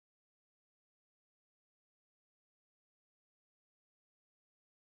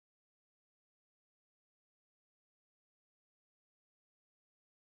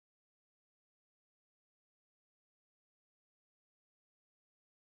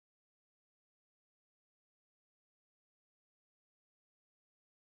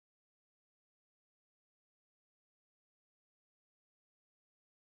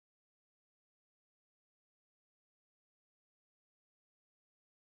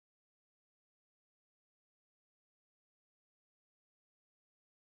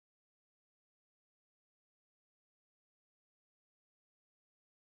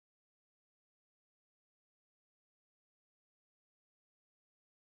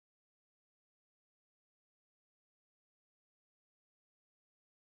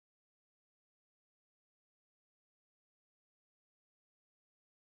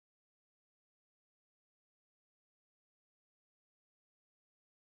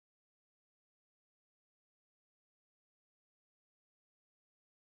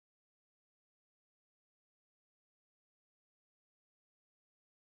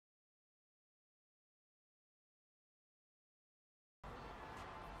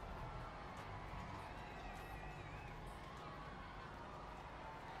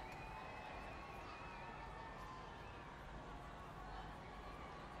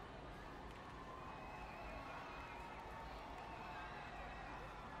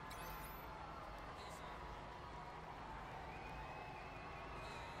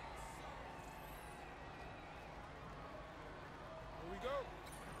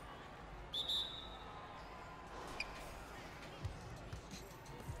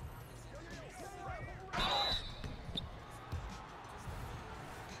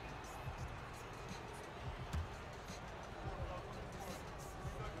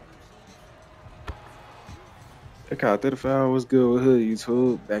They called that foul. Was good with Hood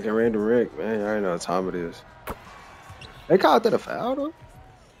YouTube back in Random Rec, man. I ain't know what time it is. They called that a foul though.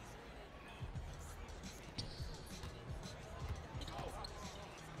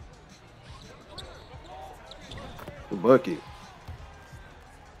 The bucket.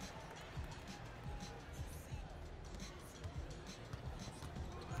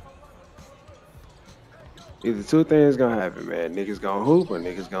 Either two things gonna happen, man. Niggas gonna hoop or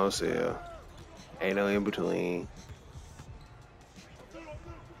niggas gonna sell. Ain't no in between.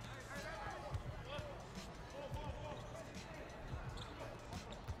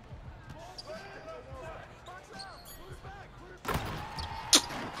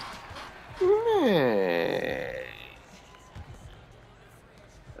 Man.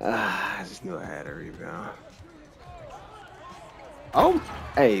 I just knew I had a rebound. Oh,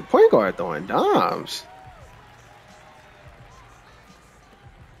 hey, point guard throwing dimes.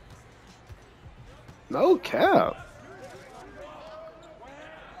 No cap.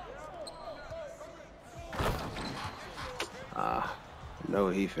 No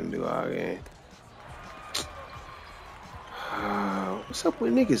he finna do all game. What's up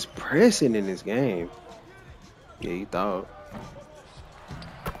with niggas pressing in this game? Yeah, you thought.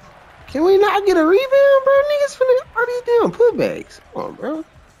 Can we not get a rebound, bro? Niggas finna all these damn putbacks. Come on, bro.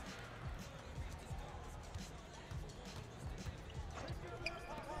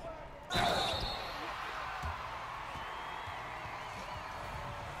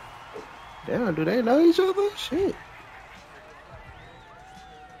 Damn, do they know each other? Shit.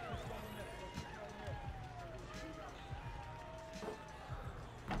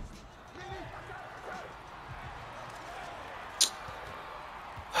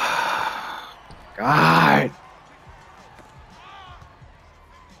 God.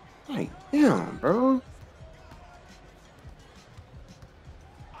 Like, damn, bro.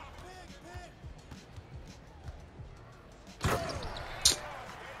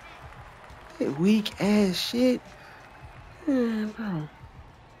 That weak ass shit. Man, bro. I'm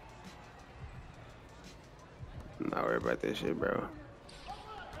not worried about that shit, bro.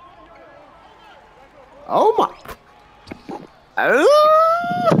 Oh my.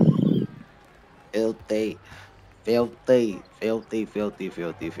 Filthy. Filthy. Filthy, filthy,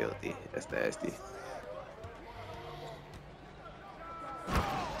 filthy, filthy. That's nasty.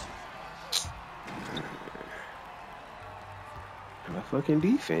 My fucking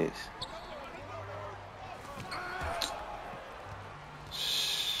defense.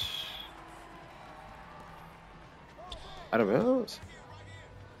 Out of bounds.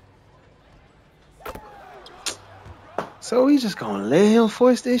 So we just gonna let him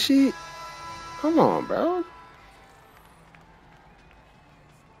force this shit? Come on, bro.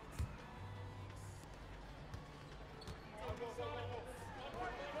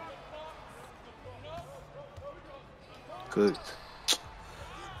 Cooked.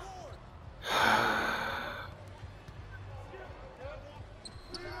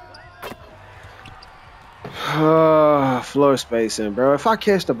 Floor spacing, bro. If I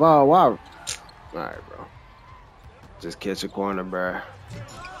catch the ball, why? All right, bro. Just catch a corner, bro.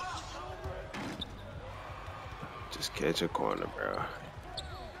 Just catch a corner, bro.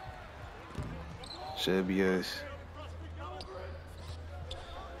 Should be us.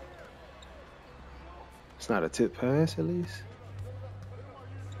 It's not a tip pass, at least.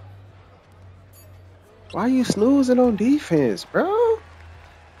 Why are you snoozing on defense, bro?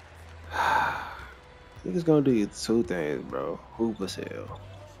 Niggas gonna do two things, bro. Hoop as hell.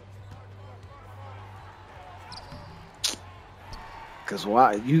 Cause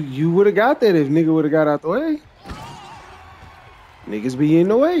why? You would have got that if nigga would have got out the way. Niggas be in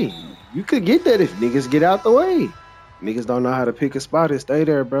the way. You could get that if niggas get out the way. Niggas don't know how to pick a spot and stay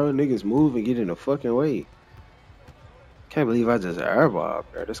there, bro. Niggas move and get in the fucking way. Can't believe I just airball,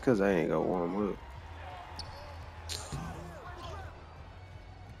 bro. That's cause I ain't gonna warm up.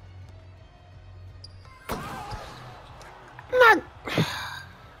 Not.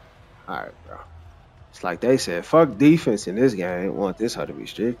 Alright, bro. It's like they said, fuck defense in this game. Want this how to be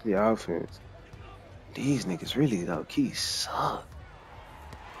strictly offense. These niggas really low key suck.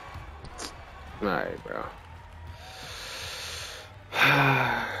 Alright, bro.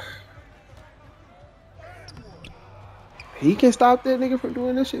 He can stop that nigga from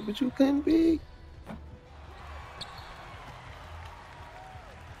doing this shit, but you couldn't be.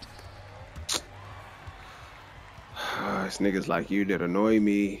 It's niggas like you that annoy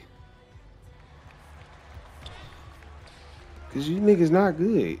me. Cause you niggas not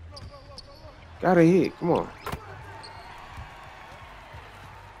good. Gotta hit. Come on.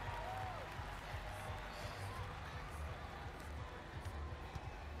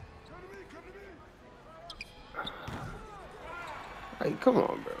 come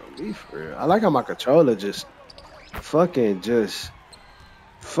on, bro. Be for real. I like how my controller just fucking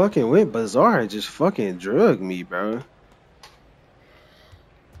went bizarre and just fucking drugged me, bro.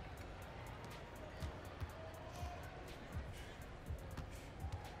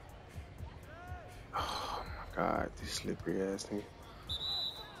 Oh my god, this slippery ass thing.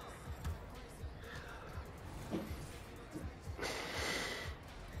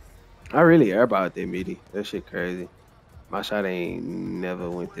 I really airballed that midi. That shit crazy. My shot ain't never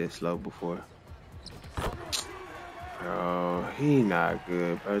went that slow before. Bro, he not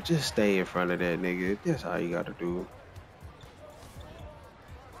good, bro. Just stay in front of that nigga. That's all you gotta do.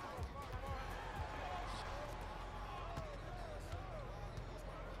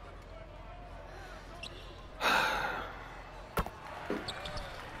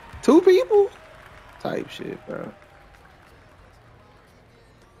 Two people? Type shit, bro.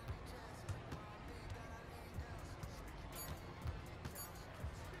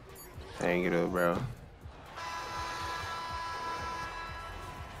 Hang it up, bro.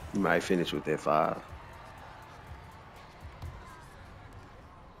 You might finish with that 5.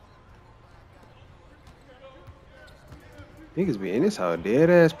 Niggas be in this hoe dead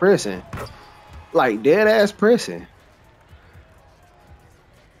ass pressing. Like dead ass pressing.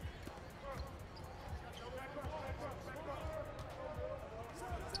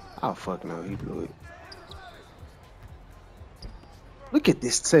 Oh fuck no, he blew it. Look at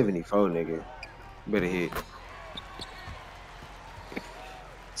this 74 nigga. Better hit.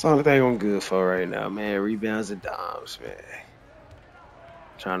 It's the only thing I'm good for right now, man. Rebounds and dimes, man.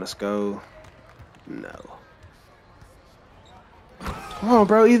 Trying to score? No. Come on,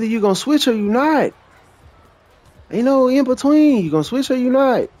 bro. Either you gonna switch or you not. Ain't no in between. You gonna switch or you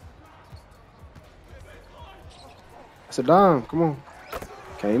not. It's a dime. Come on.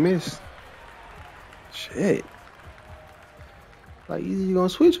 Can't miss. Shit. Like, either you gonna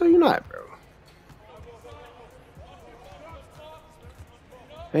switch or you not, bro.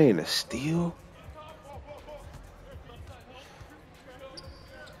 Ain't a steal.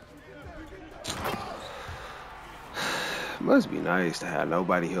 Must be nice to have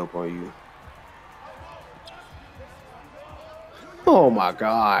nobody help on you. Oh my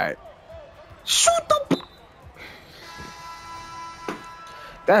god. Shoot the.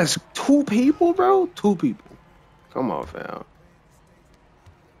 That's 2 people, bro? 2 people. Come on, fam.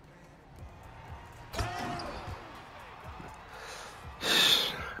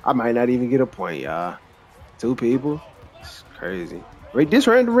 I might not even get a point, y'all. 2 people? It's crazy. Wait, this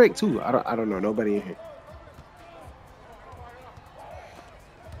random wreck too. I don't know nobody in here.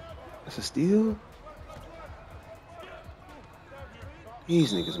 That's a steal?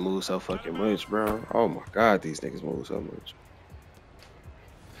 These niggas move so fucking much, bro. Oh my god, these niggas move so much.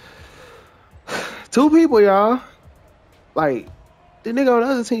 2 people, y'all. Like, the nigga on the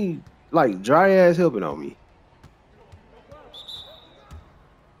other team, like, dry ass helping on me.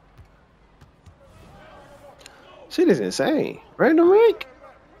 Shit is insane. Random wreck?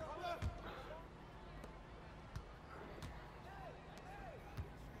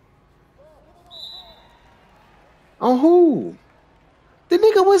 On who? The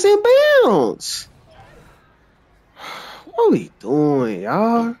nigga was in bounds. What we doing,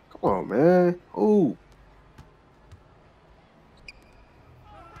 y'all? Come on, man. Ooh.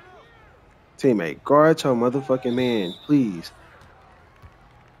 Teammate, guard your motherfucking man, please.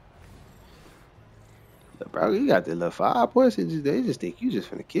 Bro, you got the little 5 points. They just think you just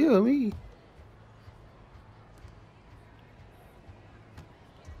finna kill me.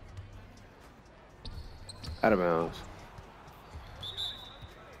 Out of bounds.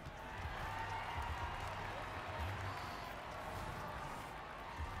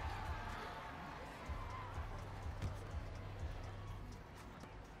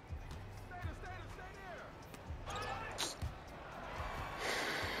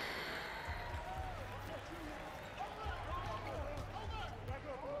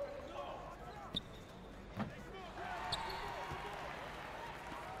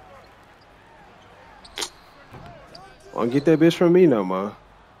 Won't get that bitch from me no more.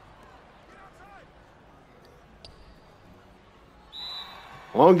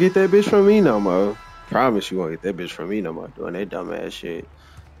 Won't get that bitch from me no more. Promise you won't get that bitch from me no more. Doing that dumb ass shit.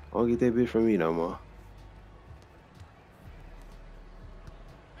 Won't get that bitch from me no more.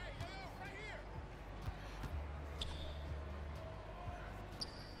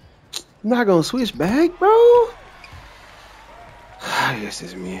 I'm not gonna switch back, bro. I guess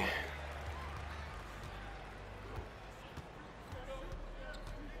it's me.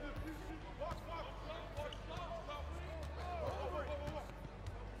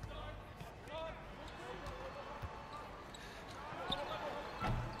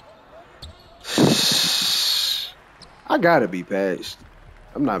 I gotta be patched.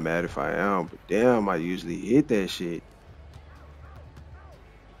 I'm not mad if I am, but damn, I usually hit that shit.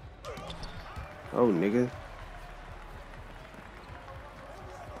 Oh, nigga.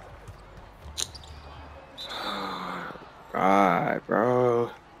 God,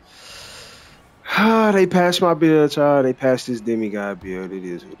 bro. They passed my build, child. They passed this demigod build. It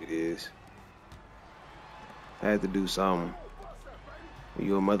is what it is. I had to do something. When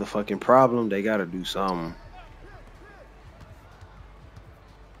you a motherfucking problem, they gotta do something.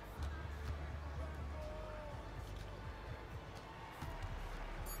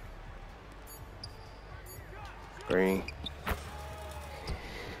 Green.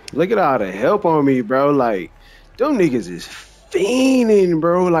 Look at all the help on me, bro. Like, them niggas is fiending,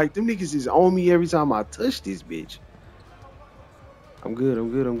 bro. Like, them niggas is on me every time I touch this bitch. I'm good,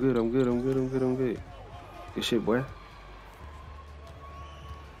 I'm good, I'm good, I'm good, I'm good, I'm good, I'm good. Good shit, boy.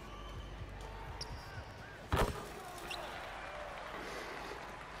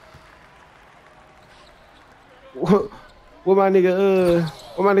 What my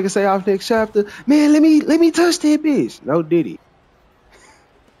nigga say off next chapter? Man, let me touch that bitch. No Diddy.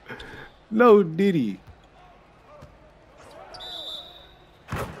 No Diddy.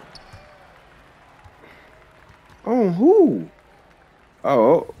 On who?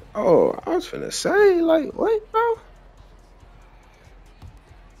 Oh, I was finna say, like, what, bro?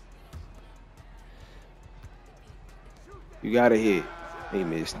 You gotta hit. He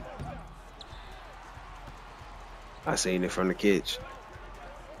missed. I seen it from the catch.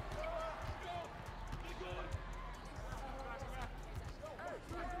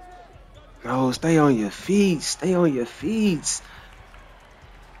 No, stay on your feet. Stay on your feet.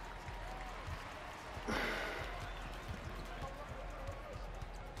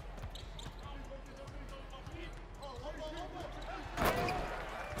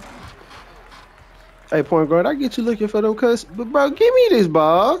 Hey, point guard, I get you looking for them cuss, but bro, give me this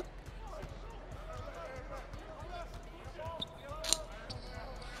ball.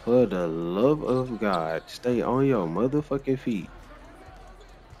 For the love of God, stay on your motherfucking feet.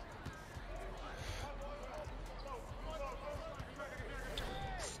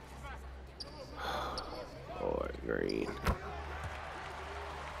 Lord Green.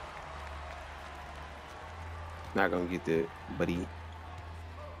 Not gonna get that, buddy.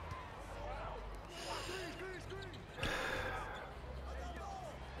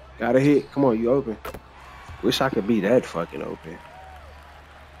 Gotta hit. Come on, you open. Wish I could be that fucking open.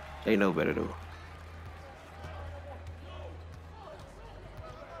 They know better though.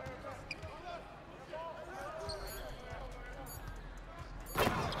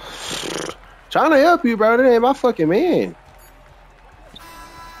 Trying to help you, bro. That ain't my fucking man.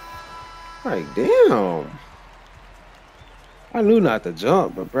 Like, damn. I knew not to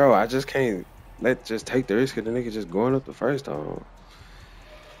jump, but bro, I just can't just take the risk of the nigga just going up the first time.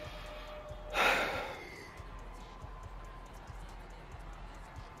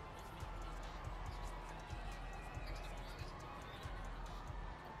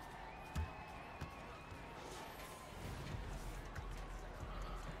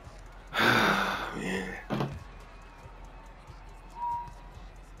 Man.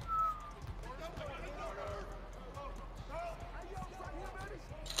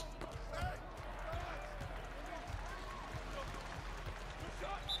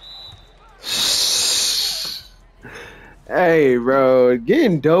 Hey, bro,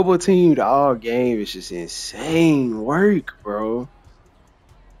 getting double teamed all game is just insane work, bro.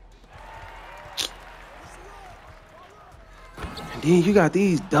 And then you got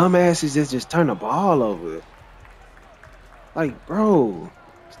these dumbasses that just turn the ball over. Like, bro,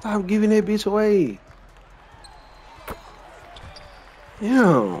 stop giving that bitch away.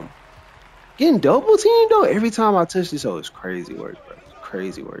 Damn. Getting double teamed though every time I touch this, oh, it's crazy work, bro.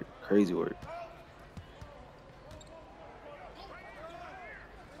 Crazy work, crazy work.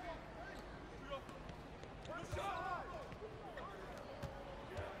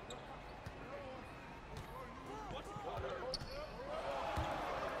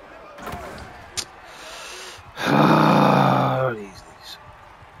 These.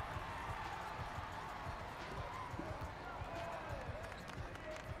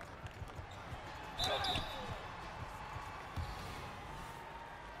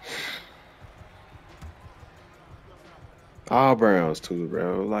 All browns too,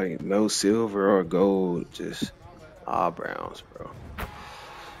 bro. Like no silver or gold, just all browns, bro.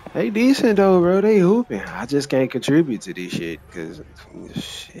 They decent though, bro. They hooping. I just can't contribute to this shit because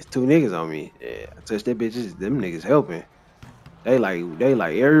it's two niggas on me. Yeah, I touch that bitches. Them niggas helping. They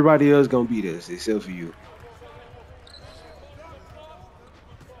like everybody else gonna beat us except for you.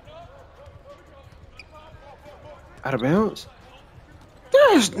 Out of bounds?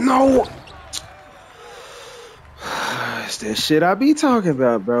 There's no. It's that shit I be talking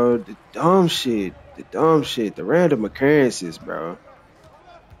about, bro. The dumb shit. The dumb shit. The random occurrences, bro.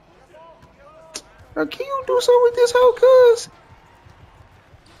 Bro, can you do something with this hoe, cuz?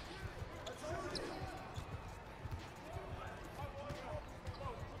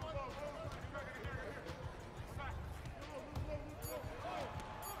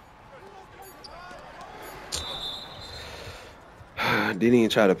 Didn't even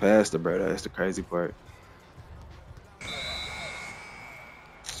try to pass the bro. That's the crazy part.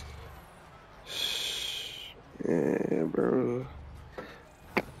 Yeah, bro.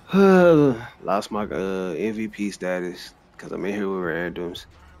 Lost my MVP status because I'm in here with randoms.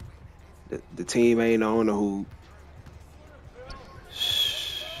 The team ain't on the hoop.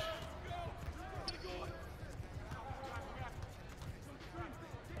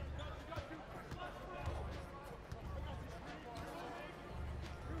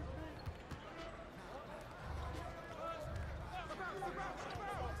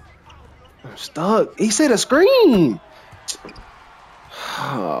 I'm stuck. He said a screen.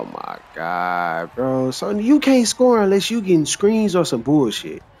 Oh my god, bro. So you can't score unless you getting screens or some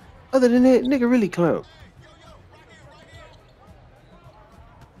bullshit. Other than that, nigga really clown.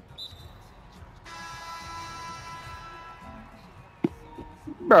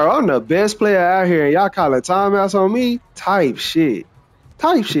 Bro, I'm the best player out here and y'all calling timeouts on me? Type shit.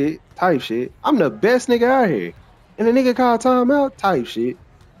 Type shit. Type shit. I'm the best nigga out here. And the nigga call timeout? Type shit.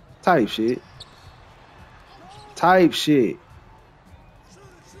 Type shit. Type shit.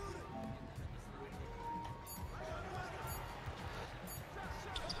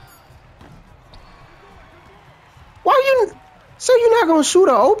 Why you? So you not gonna shoot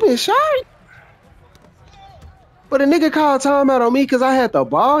an open shot? But a nigga called timeout on me because I had the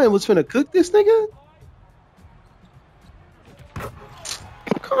ball and was finna cook this nigga?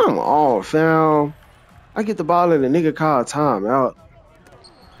 Come on, fam. I get the ball and the nigga called timeout.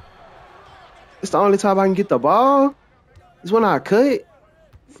 It's the only time I can get the ball is when I cut.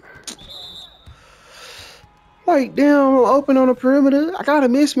 Like, damn, I'm open on the perimeter. I got a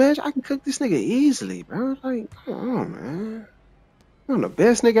mismatch. I can cook this nigga easily, bro. Like, come on, man. I'm the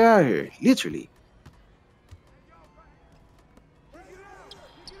best nigga out here, literally.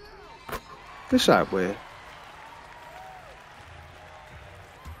 Good shot, boy.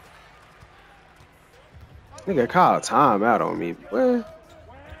 Nigga called timeout on me, boy.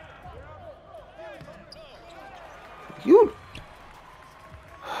 You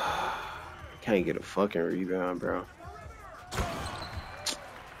can't get a fucking rebound, bro.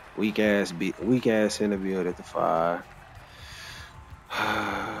 Weak ass in the build at the 5.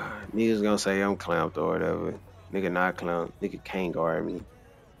 Niggas gonna say I'm clamped or whatever. Nigga not clamped. Nigga can't guard me.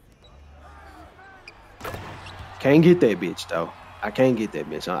 Can't get that bitch though. I can't get that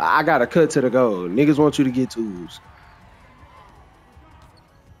bitch. I gotta cut to the goal. Niggas want you to get tools.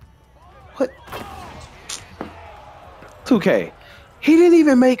 What? 2K. He didn't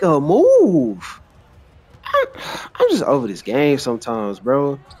even make a move. I'm just over this game sometimes,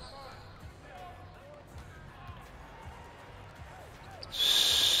 bro.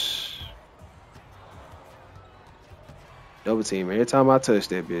 Double team every time I touch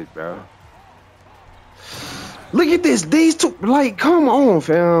that bitch, bro. Look at this. These two, like, come on,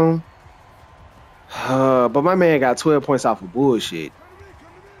 fam. But my man got 12 points off of bullshit.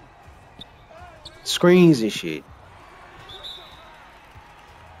 Screens and shit.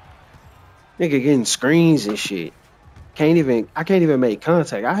 Nigga getting screens and shit. I can't even make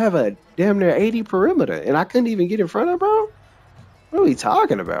contact. I have a damn near 80 perimeter and I couldn't even get in front of, bro. What are we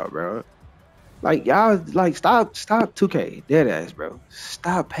talking about, bro? Like, y'all, like, stop 2K. Dead ass, bro.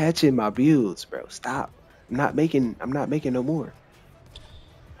 Stop patching my builds, bro. Stop. I'm not making no more.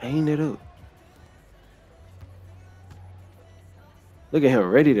 Hang it up. Look at him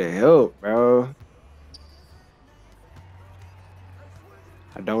ready to help, bro.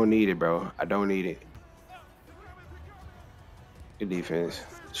 I don't need it, bro. I don't need it. Good defense.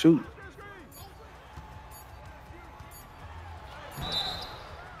 Shoot.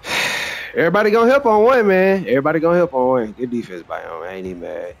 Everybody gonna help on one, man. Everybody gonna help on one. Good defense by him. I ain't even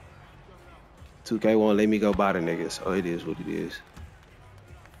mad. 2K won't let me go by the niggas, so it is what it is.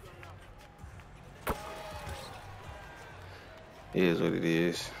 It is what it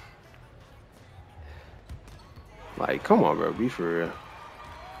is. Like, come on, bro. Be for real.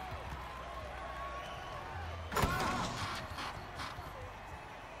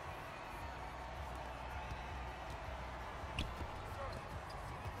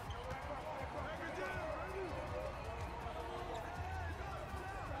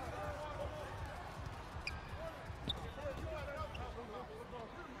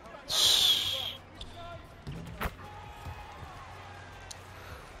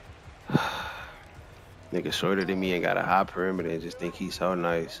 Nigga shorter than me and got a high perimeter and just think he's so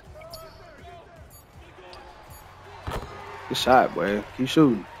nice. Good shot, boy. Keep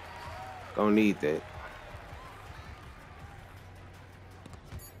shooting. Gonna need that.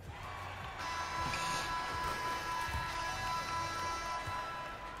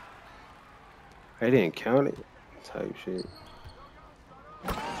 They didn't count it. Type shit.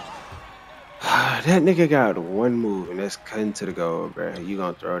 That nigga got one move and that's cutting to the goal, bro. You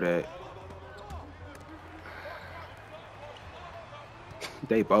gonna throw that?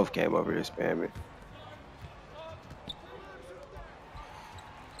 They both came over here spamming.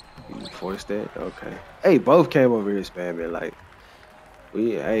 You forced that? Okay. Hey, both came over here spamming. Like,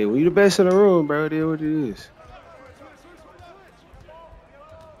 we the best in the room, bro. It is what it is.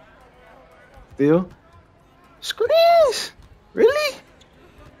 Still? Screens? Really?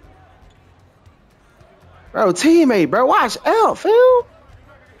 Bro, teammate, bro. Watch out, Phil.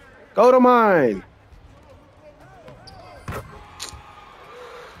 Go to mine.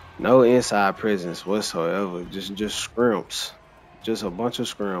 No inside presence whatsoever. Just scrimps. Just a bunch of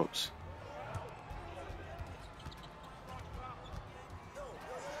scrimps.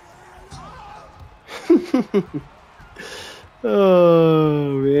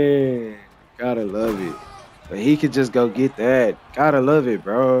 Oh man. Gotta love it. But he could just go get that. Gotta love it,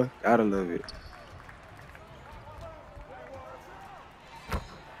 bro. Gotta love it.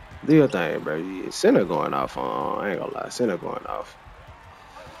 Do your thing, bro. Yeah, center going off on. I ain't gonna lie. Center going off.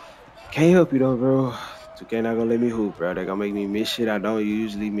 Can't help you though, bro. 2K not gonna let me hoop, bro. They gonna make me miss shit I don't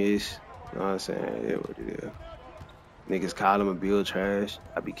usually miss. You know what I'm saying? Yeah, what it is. Niggas call him a build trash.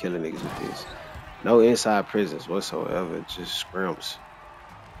 I be killing niggas with this. No inside presence whatsoever. Just scrimps.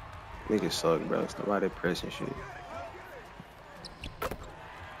 Niggas suck, bro. Stop out that pressing shit.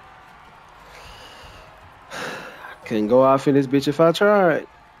 Couldn't go off in this bitch if I tried.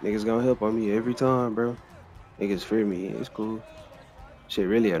 Niggas gonna help on me every time, bro. Niggas fear me. It's cool. Shit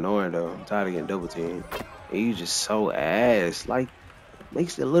really annoying though. I'm tired of getting double teamed. And you just so ass. Like,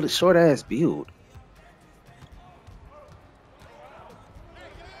 makes it a little short ass build.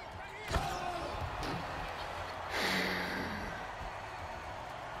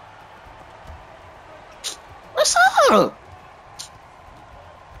 What's up?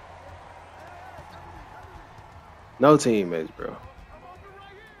 No teammates, bro.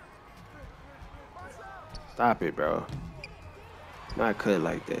 Stop it, bro. Not cut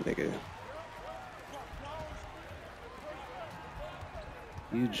like that, nigga.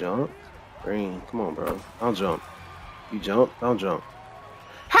 You jump? Green. Come on, bro. Don't jump. You jump? Don't jump.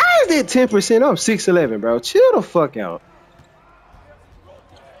 How is that 10%? I'm 6'11", bro. Chill the fuck out.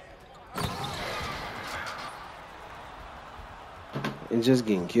 And just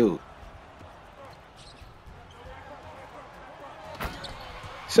getting killed.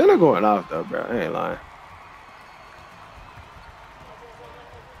 Center going off, though, bro. I ain't lying.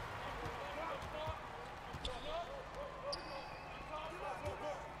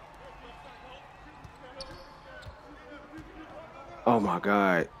 Oh my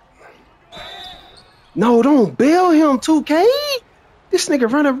God. No, don't bail him, 2K. This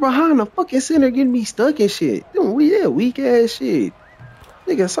nigga running behind the fucking center getting me stuck and shit. Doing that weak ass shit.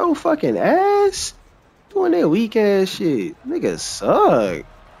 Nigga so fucking ass. Doing that weak ass shit. Nigga suck.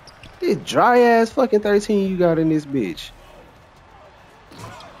 This dry ass fucking 13 you got in this bitch.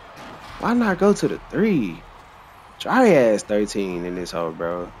 Why not go to the 3? Dry ass 13 in this hole,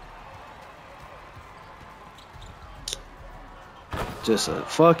 bro. Just a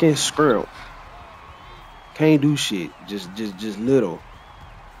fucking scrimp. Can't do shit. Just little.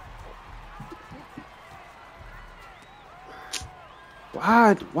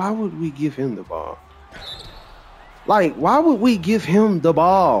 Why would we give him the ball? Like, why would we give him the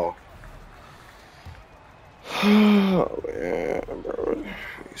ball? Oh man, bro.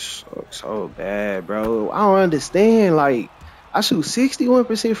 It sucks so bad, bro. I don't understand. Like, I shoot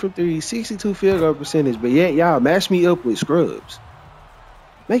 61% from 3, 62 field goal percentage, but yet y'all match me up with scrubs.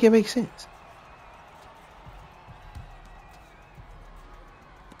 Make it make sense.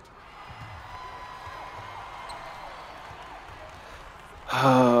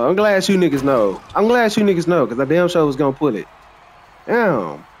 I'm glad you niggas know. I'm glad you niggas know, because I damn sure was gonna pull it.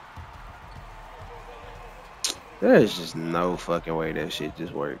 Damn. There's just no fucking way that shit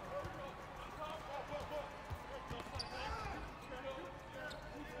just worked.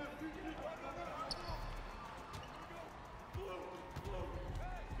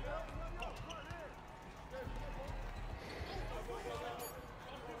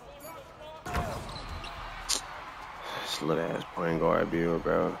 This little ass point guard build,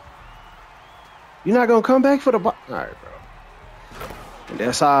 bro. You're not gonna come back for the ball? All right, bro. And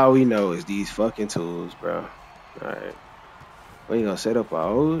That's all we know is these fucking tools, bro. All right. We ain't gonna set up our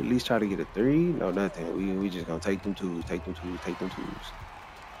O, at least try to get a 3. No, nothing. We just gonna take them tools, take them tools, take them tools.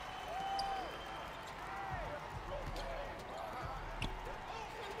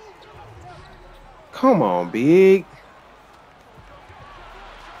 Come on, big.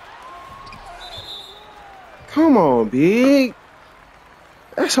 Come on, big.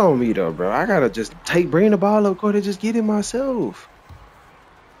 That's on me though, bro. I gotta just bring the ball up court and just get it myself.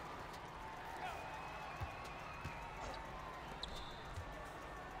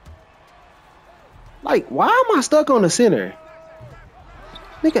 Like, why am I stuck on the center?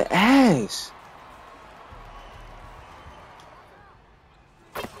 Nigga ass.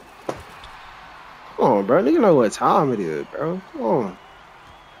 Come on, bro. Nigga know what time it is, bro. Come on.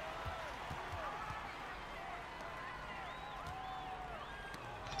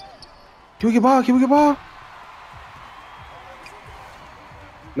 Can we get ball? Can we get ball?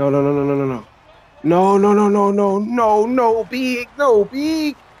 No, no, no, no, no, no, no. No, no, no, no, no, no, no, big, no,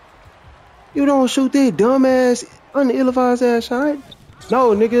 big. You don't shoot that dumbass, ill-advised ass shot.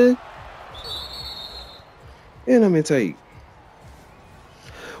 No, nigga. And I'm gonna take.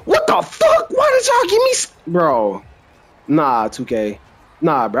 What the fuck? Why did y'all give me, bro? Nah, 2K.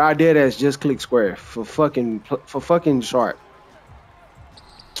 Nah, bro. I did as just click square for fucking sharp.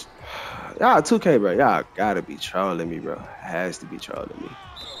 Y'all 2K, bro. Y'all gotta be trolling me, bro. Has to be trolling me.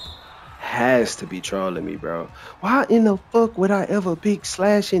 Has to be trolling me, bro. Why in the fuck would I ever pick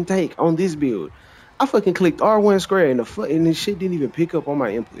slash and take on this build? I fucking clicked R1 square and this shit didn't even pick up on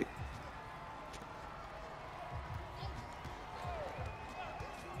my input.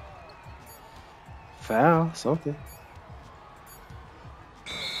 Foul, something.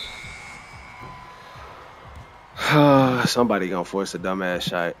 Somebody gonna force a dumbass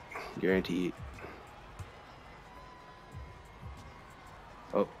shot. Guaranteed.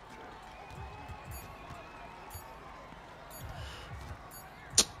 Oh.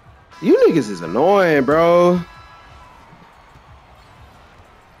 You niggas is annoying, bro.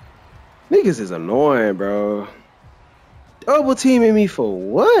 Niggas is annoying, bro. Double teaming me for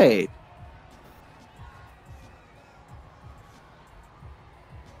what?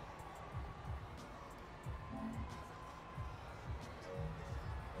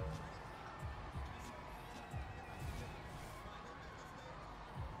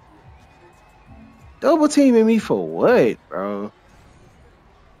 Double teaming me for what, bro?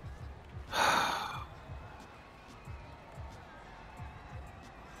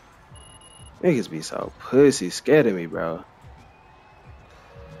 Niggas be so pussy, scared of me, bro.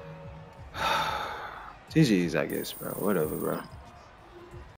 GG's, I guess, bro. Whatever, bro.